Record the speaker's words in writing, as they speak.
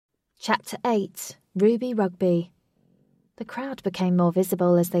Chapter 8. Ruby Rugby. The crowd became more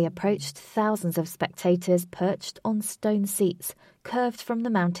visible as they approached thousands of spectators perched on stone seats curved from the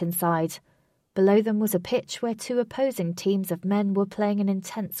mountainside. Below them was a pitch where two opposing teams of men were playing an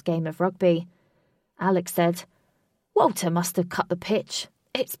intense game of rugby. Alex said, "Walter must have cut the pitch.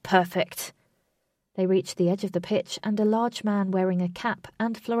 It's perfect." They reached the edge of the pitch and a large man wearing a cap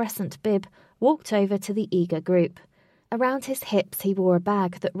and fluorescent bib walked over to the eager group. Around his hips he wore a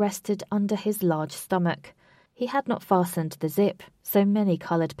bag that rested under his large stomach. He had not fastened the zip, so many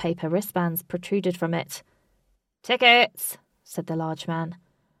coloured paper wristbands protruded from it. "Tickets," said the large man.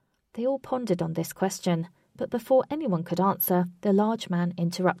 They all pondered on this question, but before anyone could answer, the large man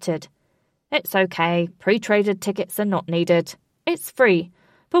interrupted. "It's okay. Pre-traded tickets are not needed. It's free.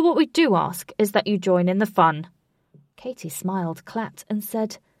 But what we do ask is that you join in the fun." Katie smiled, clapped, and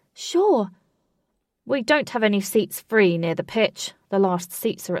said, "Sure." "We don't have any seats free near the pitch. The last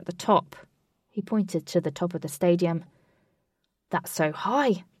seats are at the top." He pointed to the top of the stadium. "That's so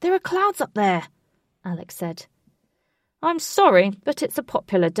high. There are clouds up there," Alex said. "I'm sorry, but it's a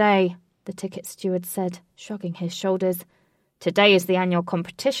popular day," the ticket steward said, shrugging his shoulders. "Today is the annual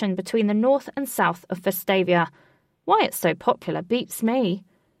competition between the north and south of Vestavia. Why it's so popular beats me."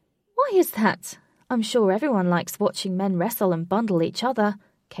 "Why is that? I'm sure everyone likes watching men wrestle and bundle each other,"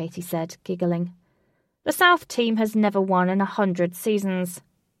 Katie said, giggling. "The South team has never won in 100 seasons,"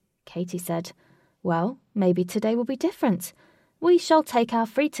 Katie said. "Well, maybe today will be different. We shall take our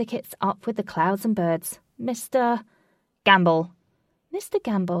free tickets up with the clouds and birds. Mr. Gamble." "Mr.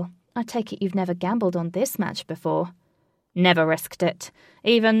 Gamble, I take it you've never gambled on this match before." "Never risked it.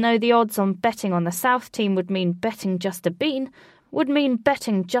 Even though the odds on betting on the South team would mean betting just a bean would win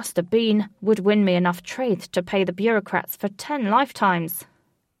me enough trade to pay the bureaucrats for 10 lifetimes.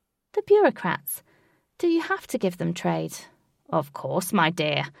 "The bureaucrats? Do you have to give them trade?" "Of course, my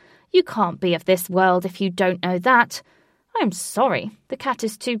dear. You can't be of this world if you don't know that. I'm sorry, the cat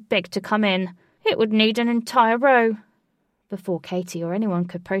is too big to come in. It would need an entire row." Before Katie or anyone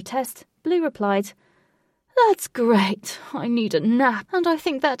could protest, Blue replied, "That's great. I need a nap, and I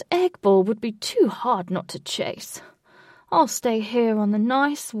think that egg ball would be too hard not to chase. I'll stay here on the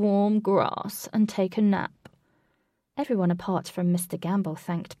nice warm grass and take a nap." Everyone apart from Mr. Gamble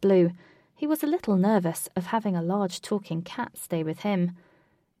thanked Blue. He was a little nervous of having a large talking cat stay with him.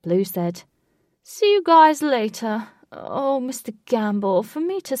 Blue said, "See you guys later. Oh, Mr. Gamble, for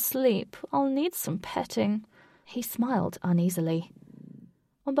me to sleep, I'll need some petting." He smiled uneasily.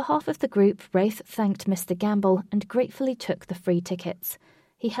 On behalf of the group, Wraith thanked Mr. Gamble and gratefully took the free tickets.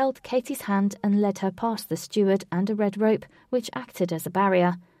 He held Katie's hand and led her past the steward and a red rope, which acted as a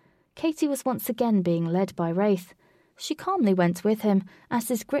barrier. Katie was once again being led by Wraith. She calmly went with him, as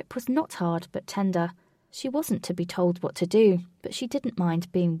his grip was not hard but tender. She wasn't to be told what to do, but she didn't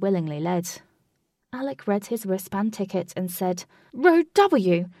mind being willingly led. Alec read his wristband ticket and said, "Row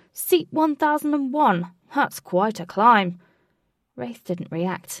W, seat 1001. That's quite a climb." Wraith didn't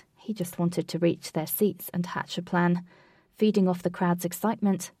react. He just wanted to reach their seats and hatch a plan. Feeding off the crowd's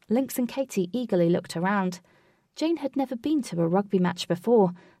excitement, Lynx and Katie eagerly looked around. Jane had never been to a rugby match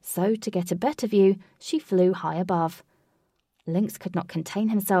before, so to get a better view, she flew high above. Lynx could not contain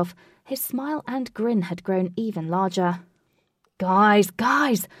himself. His smile and grin had grown even larger. Guys,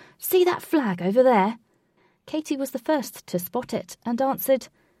 see that flag over there?" Katie was the first to spot it and answered,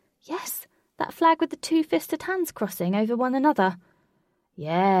 "Yes, that flag with the two-fisted hands crossing over one another."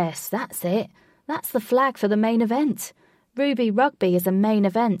 "Yes, that's it. That's the flag for the main event. Ruby Rugby is a main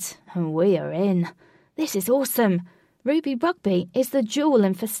event, and we are in. This is awesome. Ruby Rugby is the jewel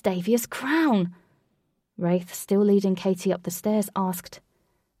in Vestavia's crown." Wraith, still leading Katie up the stairs, asked,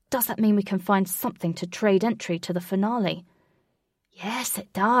 "Does that mean we can find something to trade entry to the finale?" "Yes,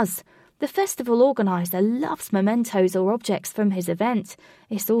 it does. The festival organiser loves mementos or objects from his event.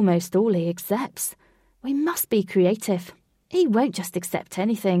 It's almost all he accepts. We must be creative. He won't just accept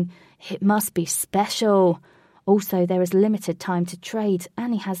anything. It must be special. Also, there is limited time to trade,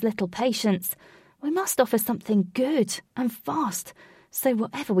 and he has little patience. We must offer something good and fast, so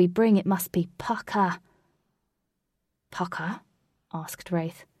whatever we bring, it must be pucker." "Pucker?" asked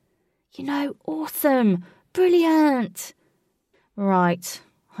Wraith. "You know, awesome, brilliant." "Right,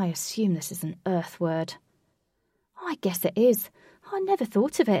 I assume this is an Earth word." "I guess it is. I never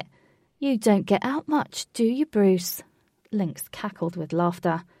thought of it. You don't get out much, do you, Bruce?" Lynx cackled with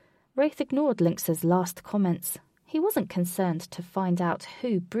laughter. Wraith ignored Lynx's last comments. He wasn't concerned to find out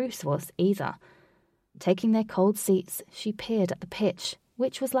who Bruce was either. Taking their cold seats, she peered at the pitch,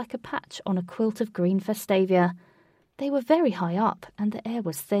 which was like a patch on a quilt of green Vestavia. They were very high up, and the air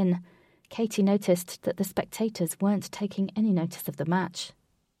was thin. Katie noticed that the spectators weren't taking any notice of the match.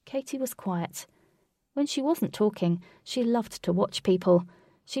 Katie was quiet. When she wasn't talking, she loved to watch people.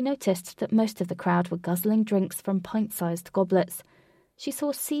 She noticed that most of the crowd were guzzling drinks from pint-sized goblets. She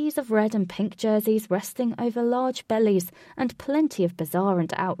saw seas of red and pink jerseys resting over large bellies and plenty of bizarre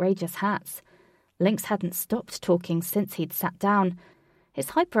and outrageous hats. Lynx hadn't stopped talking since he'd sat down. His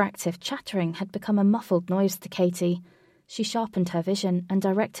hyperactive chattering had become a muffled noise to Katie. She sharpened her vision and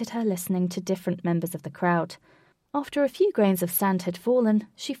directed her listening to different members of the crowd. After a few grains of sand had fallen,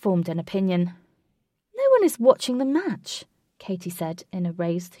 she formed an opinion. "No one is watching the match," Katie said in a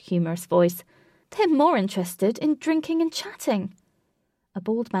raised, humorous voice. "They're more interested in drinking and chatting." A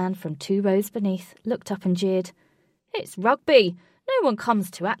bald man from 2 rows beneath looked up and jeered. "It's rugby. No one comes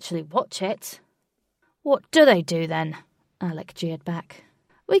to actually watch it." "What do they do then?" Alec jeered back.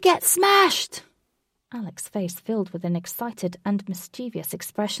 "We get smashed!" Alec's face filled with an excited and mischievous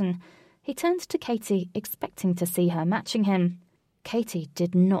expression. He turned to Katie, expecting to see her matching him. Katie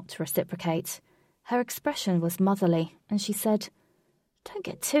did not reciprocate. Her expression was motherly, and she said, "Don't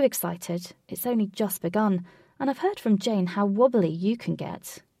get too excited. It's only just begun, and I've heard from Jane how wobbly you can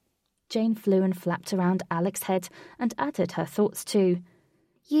get." Jane flew and flapped around Alec's head and added her thoughts too.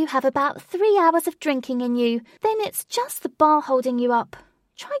 "You have about 3 hours of drinking in you. Then it's just the bar holding you up.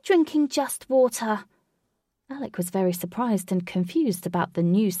 Try drinking just water." Alec was very surprised and confused about the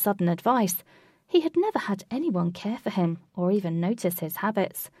new sudden advice. He had never had anyone care for him or even notice his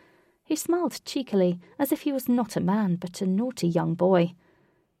habits. He smiled cheekily, as if he was not a man but a naughty young boy.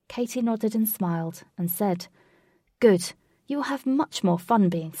 Katie nodded and smiled and said, "Good, you will have much more fun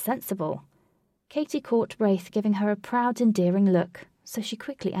being sensible." Katie caught Wraith giving her a proud, endearing look, so she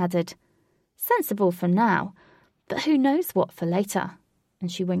quickly added, "Sensible for now, but who knows what for later," and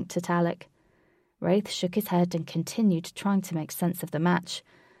she winked at Alec. Wraith shook his head and continued trying to make sense of the match.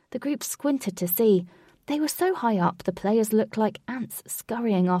 The group squinted to see. They were so high up the players looked like ants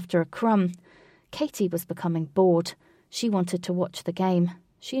scurrying after a crumb. Katie was becoming bored. She wanted to watch the game.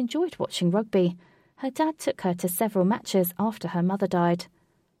 She enjoyed watching rugby. Her dad took her to several matches after her mother died.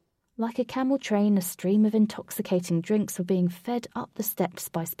 Like a camel train, a stream of intoxicating drinks were being fed up the steps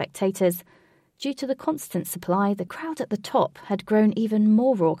by spectators. Due to the constant supply, the crowd at the top had grown even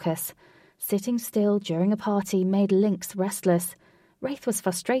more raucous. Sitting still during a party made Lynx restless. Wraith was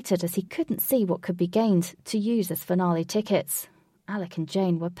frustrated as he couldn't see what could be gained to use as finale tickets. Alec and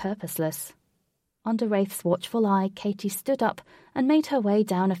Jane were purposeless. Under Wraith's watchful eye, Katie stood up and made her way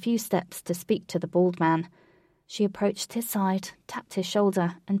down a few steps to speak to the bald man. She approached his side, tapped his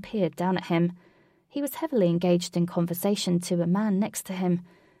shoulder, and peered down at him. He was heavily engaged in conversation to a man next to him.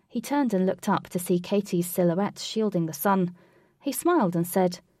 He turned and looked up to see Katie's silhouette shielding the sun. He smiled and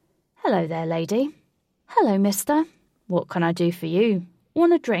said, "Hello there, lady." "Hello, mister. What can I do for you?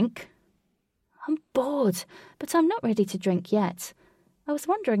 Want a drink?" "I'm bored, but I'm not ready to drink yet. I was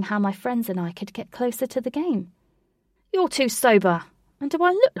wondering how my friends and I could get closer to the game." "You're too sober. And do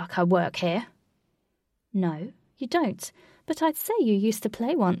I look like I work here?" "No, you don't, but I'd say you used to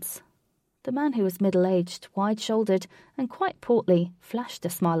play once." The man, who was middle-aged, wide-shouldered, and quite portly, flashed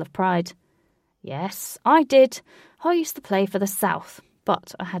a smile of pride. "Yes, I did. I used to play for the South,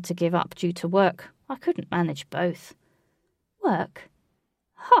 but I had to give up due to work. I couldn't manage both." "Work?"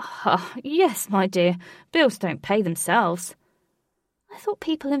 "Ha ha, yes, my dear. Bills don't pay themselves." "I thought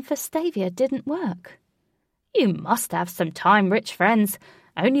people in Vestavia didn't work." "You must have some time-rich friends.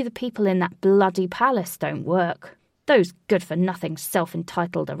 Only the people in that bloody palace don't work. Those good-for-nothing,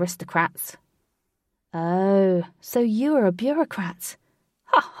 self-entitled aristocrats." "Oh, so you're a bureaucrat?"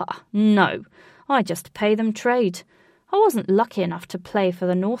 "Ha ha, no. I just pay them trade. I wasn't lucky enough to play for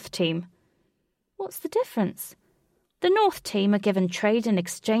the North team." "What's the difference?" "The North team are given trade in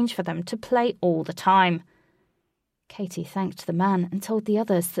exchange for them to play all the time." Katie thanked the man and told the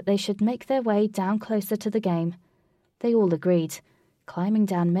others that they should make their way down closer to the game. They all agreed. Climbing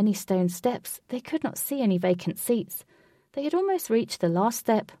down many stone steps, they could not see any vacant seats. They had almost reached the last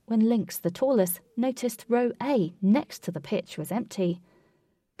step when Lynx, the tallest, noticed row A next to the pitch was empty.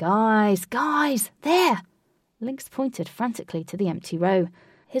 Guys, there!" Lynx pointed frantically to the empty row.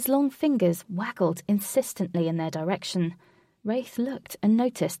 His long fingers waggled insistently in their direction. Wraith looked and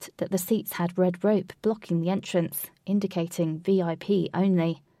noticed that the seats had red rope blocking the entrance, indicating VIP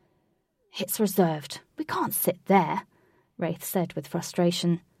only. "It's reserved. We can't sit there," Wraith said with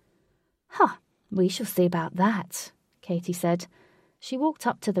frustration. "Huh, we shall see about that," Katie said. She walked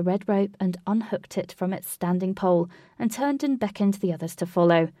up to the red rope and unhooked it from its standing pole and turned and beckoned the others to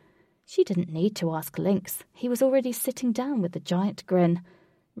follow. She didn't need to ask Lynx. He was already sitting down with a giant grin.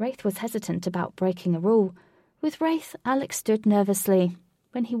 Wraith was hesitant about breaking a rule. With Wraith, Alec stood nervously.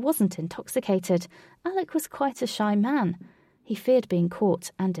 When he wasn't intoxicated, Alec was quite a shy man. He He feared being caught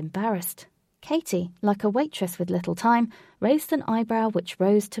and embarrassed. Katie, like a waitress with little time, raised an eyebrow which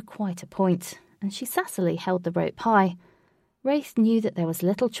rose to quite a point, and she sassily held the rope high. Wraith knew that there was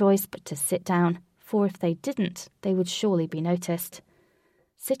little choice but to sit down, for if they didn't, they would surely be noticed.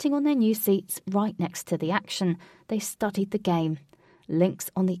 Sitting on their new seats right next to the action, they studied the game. Lynx,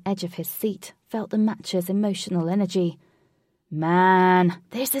 on the edge of his seat, felt the match's emotional energy. "Man,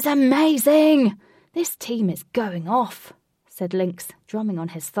 this is amazing! This team is going off," said Lynx, drumming on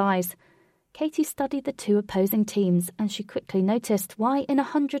his thighs. Katie studied the two opposing teams, and she quickly noticed why in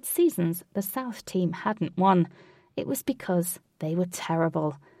 100 seasons the South team hadn't won. It was because they were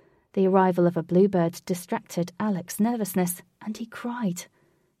terrible. The arrival of a bluebird distracted Alec's nervousness, and he cried.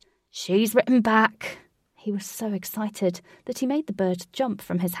 "She's written back!" He was so excited that he made the bird jump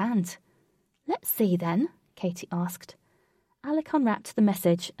from his hand. "Let's see, then," Katie asked. Alec unwrapped the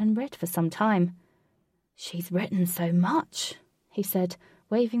message and read for some time. "She's written so much," he said,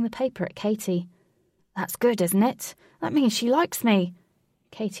 waving the paper at Katie. "That's good, isn't it? That means she likes me."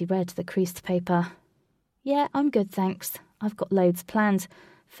 Katie read the creased paper. "Yeah, I'm good, thanks. I've got loads planned.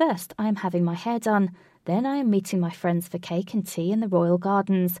 First, I am having my hair done. Then I am meeting my friends for cake and tea in the Royal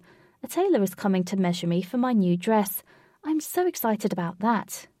Gardens. A tailor is coming to measure me for my new dress. I'm so excited about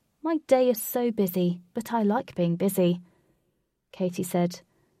that. My day is so busy, but I like being busy." Katie said,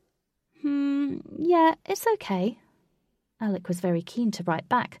 Yeah, it's okay." Alec was very keen to write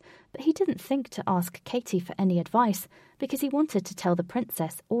back, but he didn't think to ask Katie for any advice because he wanted to tell the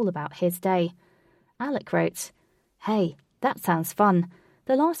princess all about his day. Alec wrote, "Hey, that sounds fun.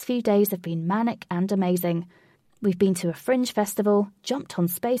 The last few days have been manic and amazing. We've been to a fringe festival, jumped on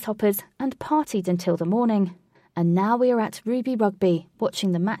space hoppers, and partied until the morning. And now we are at Ruby Rugby,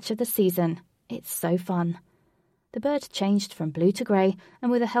 watching the match of the season. It's so fun." The bird changed from blue to grey,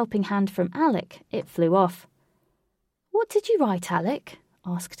 and with a helping hand from Alec, it flew off. "What did you write, Alec?"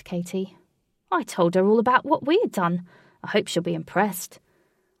 asked Katie. "I told her all about what we had done. I hope she'll be impressed."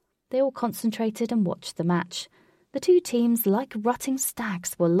 They all concentrated and watched the match. The two teams, like rutting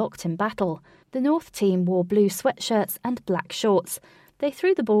stags, were locked in battle. The North team wore blue sweatshirts and black shorts. They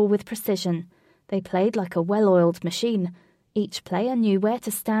threw the ball with precision. They played like a well-oiled machine. Each player knew where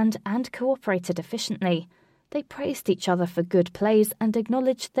to stand and cooperated efficiently. They praised each other for good plays and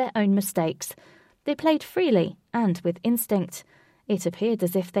acknowledged their own mistakes. They played freely and with instinct. It appeared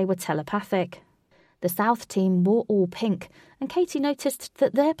as if they were telepathic. The South team wore all pink, and Katie noticed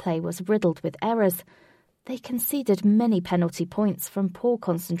that their play was riddled with errors. They conceded many penalty points from poor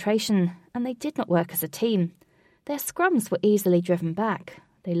concentration, and they did not work as a team. Their scrums were easily driven back.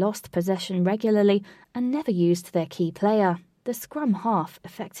 They lost possession regularly and never used their key player, the scrum half,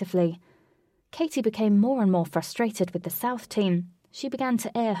 effectively. Katie became more and more frustrated with the South team. She began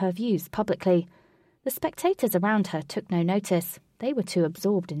to air her views publicly. The spectators around her took no notice. They were too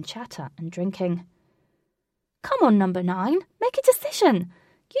absorbed in chatter and drinking. "Come on, number 9, make a decision.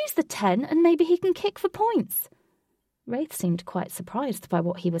 Use the 10 and maybe he can kick for points." Wraith seemed quite surprised by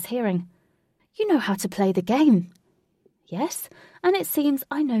what he was hearing. "You know how to play the game." "Yes, and it seems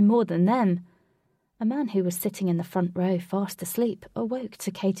I know more than them." A man who was sitting in the front row fast asleep awoke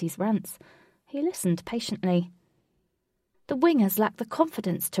to Katie's rants. He listened patiently. "The wingers lack the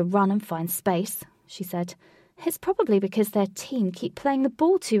confidence to run and find space," she said. "It's probably because their team keep playing the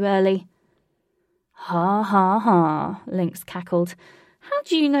ball too early." "Ha, ha, ha," Lynx cackled. "How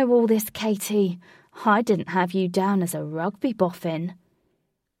do you know all this, Katie? I didn't have you down as a rugby boffin."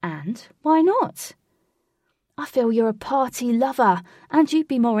 "And why not?" "I feel you're a party lover, and you'd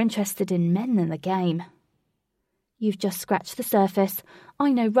be more interested in men than the game." "You've just scratched the surface.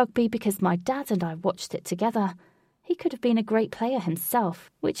 I know rugby because my dad and I watched it together. He could have been a great player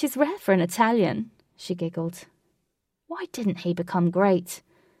himself, which is rare for an Italian," she giggled. Why didn't he become great?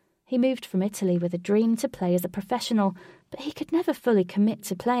 He moved from Italy with a dream to play as a professional, but he could never fully commit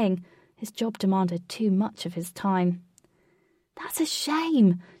to playing. His job demanded too much of his time. "That's a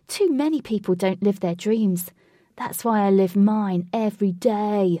shame. Too many people don't live their dreams. That's why I live mine every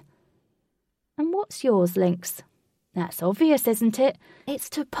day." "And what's yours, Lynx?" "That's obvious, isn't it? It's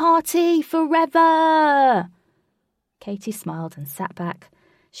to party forever." Katie smiled and sat back.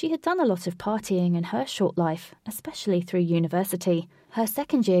 She had done a lot of partying in her short life, especially through university. Her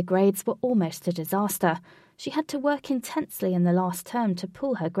second-year grades were almost a disaster. She had to work intensely in the last term to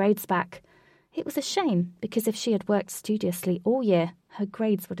pull her grades back. It was a shame, because if she had worked studiously all year, her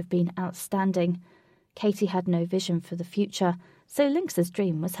grades would have been outstanding. Katie had no vision for the future, so Lynx's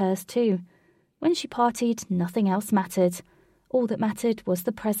dream was hers too. When she partied, nothing else mattered. All that mattered was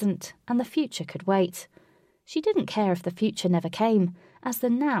the present, and the future could wait. She didn't care if the future never came, as the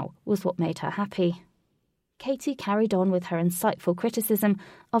now was what made her happy. Katie carried on with her insightful criticism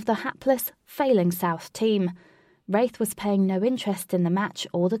of the hapless, failing South team. Wraith was paying no interest in the match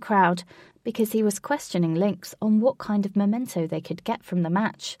or the crowd because he was questioning Lynx on what kind of memento they could get from the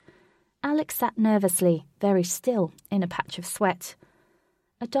match. Alex sat nervously, very still, in a patch of sweat.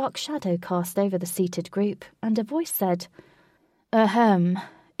 A dark shadow cast over the seated group, and a voice said, "Ahem,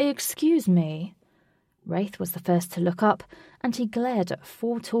 excuse me." Wraith was the first to look up, and he glared at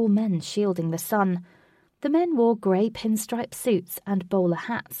 4 tall men shielding the sun. The men wore grey pinstripe suits and bowler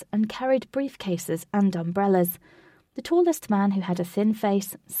hats and carried briefcases and umbrellas. The tallest man, who had a thin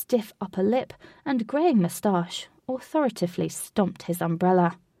face, stiff upper lip, and greying moustache, authoritatively stomped his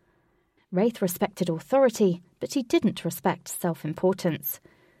umbrella. Wraith respected authority, but he didn't respect self-importance.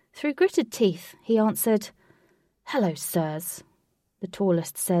 Through gritted teeth, he answered, "Hello, sirs." The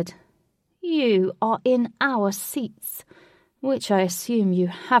tallest said, "You are in our seats, which I assume you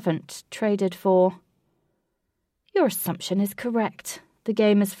haven't traded for." "Your assumption is correct. The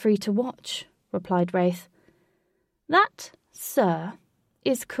game is free to watch," replied Wraith. "That, sir,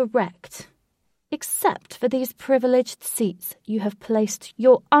 is correct. Except for these privileged seats you have placed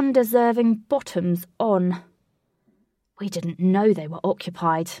your undeserving bottoms on." "We didn't know they were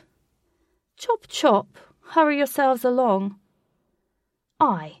occupied." "Chop, chop. Hurry yourselves along."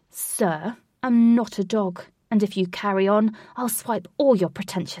 "I, sir, am not a dog, and if you carry on, I'll swipe all your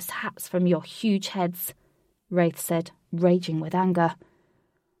pretentious hats from your huge heads," Wraith said, raging with anger.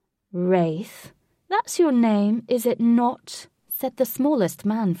 "Wraith, that's your name, is it not?" said the smallest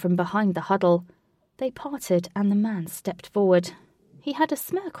man from behind the huddle. They parted, and the man stepped forward. He had a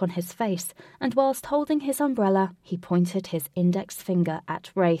smirk on his face, and whilst holding his umbrella, he pointed his index finger at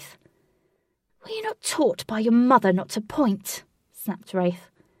Wraith. "Were you not taught by your mother not to point?" snapped Wraith.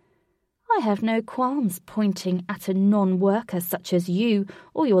 "I have no qualms pointing at a non-worker such as you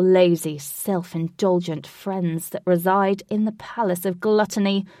or your lazy, self-indulgent friends that reside in the Palace of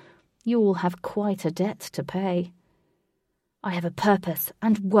Gluttony. You all have quite a debt to pay." "I have a purpose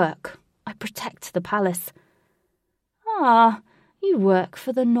and work. I protect the palace." "Ah, you work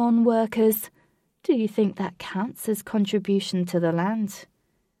for the non-workers. Do you think that counts as contribution to the land?"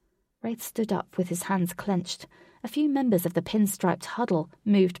 Wraith stood up with his hands clenched. A few members of the pinstriped huddle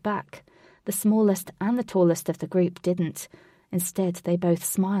moved back. The smallest and the tallest of the group didn't. Instead, they both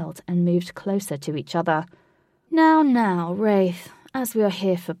smiled and moved closer to each other. Now, Wraith, as we are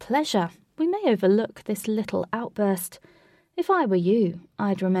here for pleasure, we may overlook this little outburst. If I were you,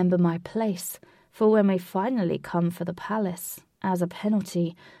 I'd remember my place, for when we finally come for the palace, as a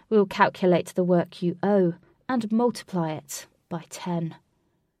penalty, we'll calculate the work you owe and multiply it by 10.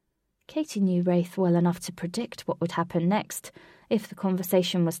 Katie knew Wraith well enough to predict what would happen next if the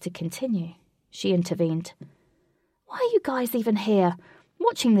conversation was to continue. She intervened. "Why are you guys even here?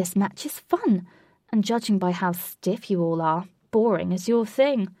 Watching this match is fun, and judging by how stiff you all are, boring is your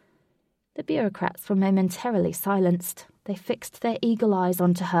thing." The bureaucrats were momentarily silenced. They fixed their eagle eyes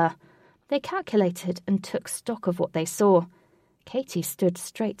onto her. They calculated and took stock of what they saw. Katie stood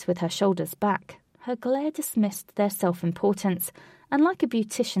straight with her shoulders back. Her glare dismissed their self-importance, and like a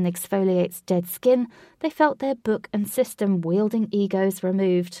beautician exfoliates dead skin, they felt their book and system-wielding egos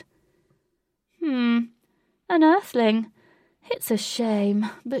removed. An earthling. It's a shame,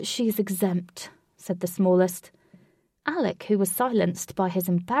 but she's exempt," said the smallest. Alec, who was silenced by his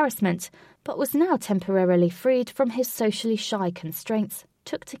embarrassment, but was now temporarily freed from his socially shy constraints,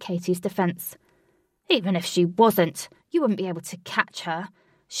 took to Katie's defence. "Even if she wasn't, you wouldn't be able to catch her.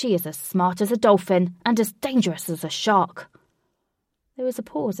 She is as smart as a dolphin and as dangerous as a shark." There was a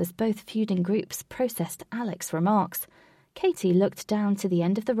pause as both feuding groups processed Alec's remarks. Katie looked down to the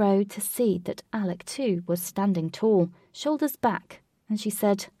end of the road to see that Alec too was standing tall, shoulders back, and she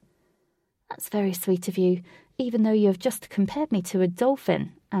said, "That's very sweet of you, even though you have just compared me to a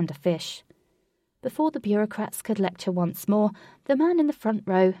dolphin and a fish." Before the bureaucrats could lecture once more, the man in the front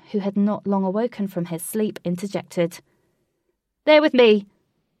row, who had not long awoken from his sleep, interjected. "They're with me."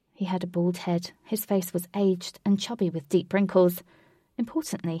 He had a bald head. His face was aged and chubby with deep wrinkles.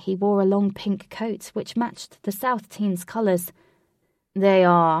 Importantly, he wore a long pink coat which matched the South team's colours. "They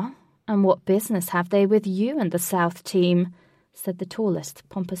are? And what business have they with you and the South team?" said the tallest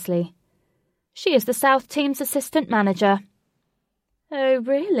pompously. "She is the South team's assistant manager." "Oh,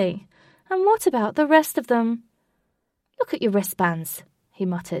 really? And what about the rest of them?" "Look at your wristbands," he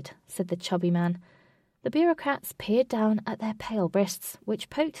muttered, said the chubby man. The bureaucrats peered down at their pale wrists, which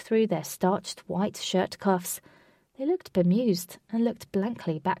poked through their starched white shirt cuffs. They looked bemused and looked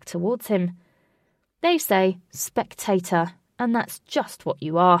blankly back towards him. "They say spectator, and that's just what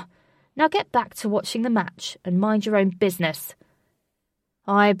you are. Now get back to watching the match and mind your own business."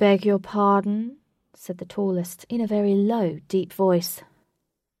 "I beg your pardon?" said the tallest in a very low, deep voice.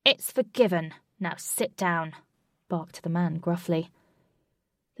 "It's forgiven. Now sit down," barked the man gruffly.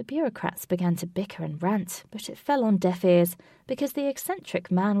 The bureaucrats began to bicker and rant, but it fell on deaf ears because the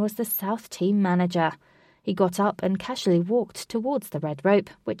eccentric man was the South team manager. He got up and casually walked towards the red rope,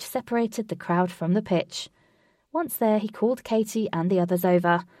 which separated the crowd from the pitch. Once there, he called Katie and the others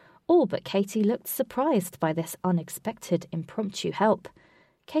over. All but Katie looked surprised by this unexpected impromptu help.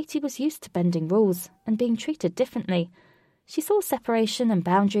 Katie was used to bending rules and being treated differently. She saw separation and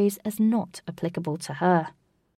boundaries as not applicable to her.